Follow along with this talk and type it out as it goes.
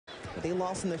They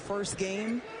lost in their first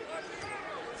game.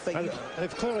 But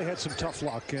they've clearly had some tough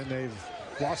luck, and they've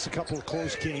lost a couple of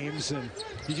close games, and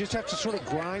you just have to sort of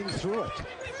grind through it.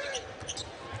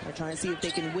 They're trying to see if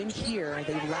they can win here.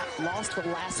 They've lost the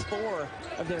last 4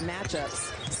 of their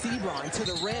matchups. Seabron to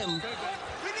the rim.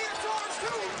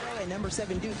 Number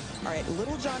 7 Duke. All right,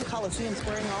 Little John Coliseum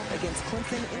squaring off against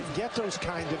Clemson. And get those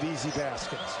kind of easy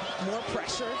baskets. More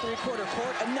pressure, 3/4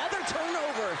 court. Another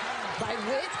turnover by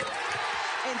Witt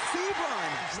and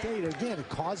Seabron. State, again, it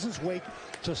causes Wake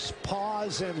to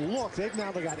pause and look. They've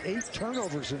now got 8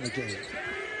 turnovers in the game.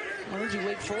 Mind you,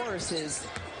 Wake Forest is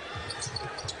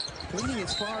leading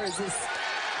as far as this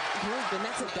group, and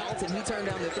that's a Dalton. He turned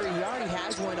down the 3. He already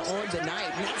has one on the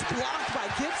night, and that's blocked by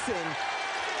Gibson.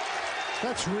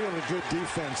 That's really good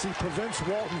defense. He prevents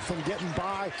Walton from getting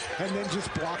by and then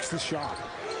just blocks the shot.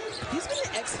 He's been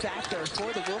an X factor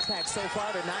for the Wolfpack so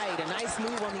far tonight. A nice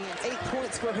move on the end. 8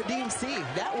 points for Hadim C.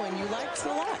 That one you liked a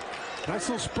lot. Nice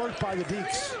little spurt by the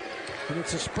Deeks. And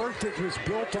it's a spurt that was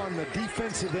built on the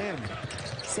defensive end.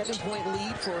 7-point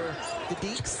lead for the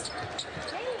Deeks.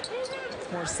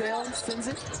 Marcel sends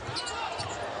it.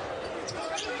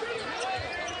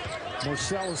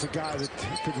 Marcel is a guy that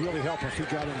could really help if he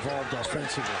got involved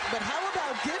offensively. But how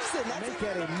about Gibson? That's make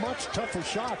that a much tougher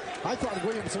shot. I thought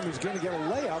Williamson was going to get a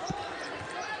layup.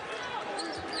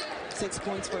 6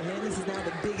 points for him. This is now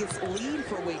the biggest lead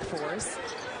for Wake Forest.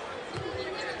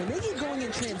 When they get going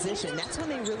in transition, that's when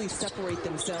they really separate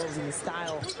themselves in the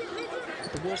style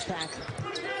the Wolfpack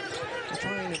are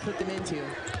trying to put them into.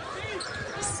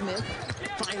 Smith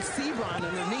finds Seabron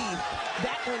underneath.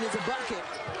 That one is a bucket.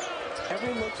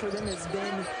 Every look for them has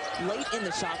been late in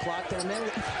the shot clock.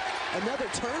 Another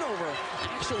turnover.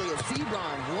 Actually, a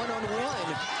Seabron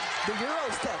one-on-one. The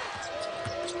Euro step.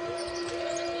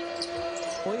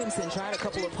 Williamson tried a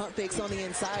couple of pump fakes on the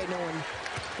inside. No one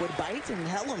would bite, and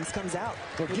Helms comes out.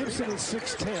 Well, Gibson is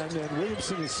 6'10", and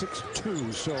Williamson is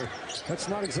 6'2", so that's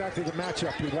not exactly the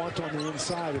matchup you want on the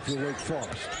inside if you're Wake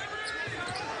Forest.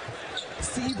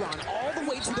 Seabron all the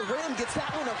way to the rim, gets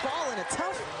that one a fall, and a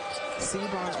tough.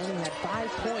 Seabron only had 5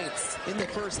 points in the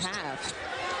first half.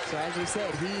 So as we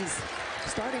said, he's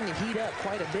starting to heat up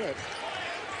quite a bit.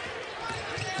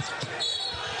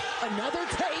 Another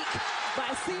take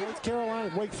by Seabron. North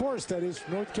Carolina, Wake Forest, that is.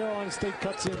 North Carolina State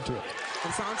cuts into it.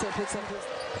 And Santo picks up this.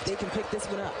 They can pick this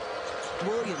one up.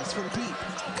 Williams from deep.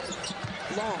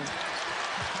 Long.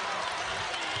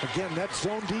 Again, that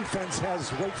zone defense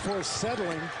has Wake Forest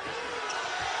settling.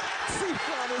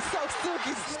 Seabron is so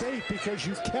silky. State, because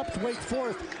you kept Wake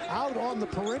Forest out on the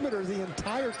perimeter the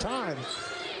entire time.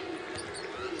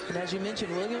 And as you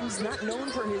mentioned, Williams not known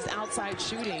for his outside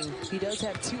shooting. He does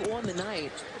have 2 on the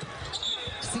night.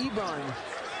 Seabron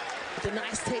with a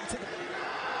nice take to the...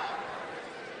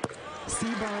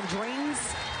 Seabron drains.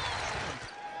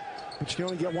 But you can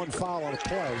only get 1 foul on a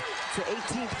play. It's the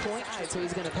 18th point, so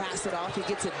he's going to pass it off. He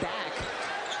gets it back.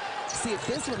 See if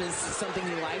this one is something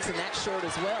he likes, and that's short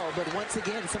as well. But once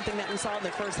again, something that we saw in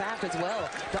the first half as well.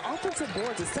 The offensive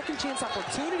boards, the second chance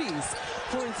opportunities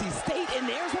for NC State, and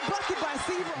there's a bucket by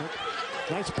Seabron.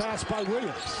 Nice pass by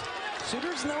Williams.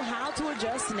 Shooters know how to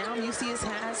adjust. Now UCS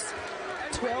has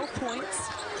 12 points.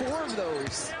 4 of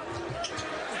those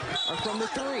are from the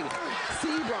 3.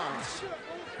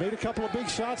 Seabron made a couple of big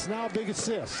shots, now a big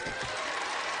assist.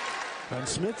 And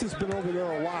Smith has been over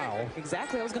there a while.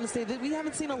 Exactly. I was going to say that we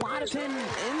haven't seen a lot of him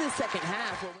in the second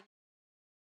half.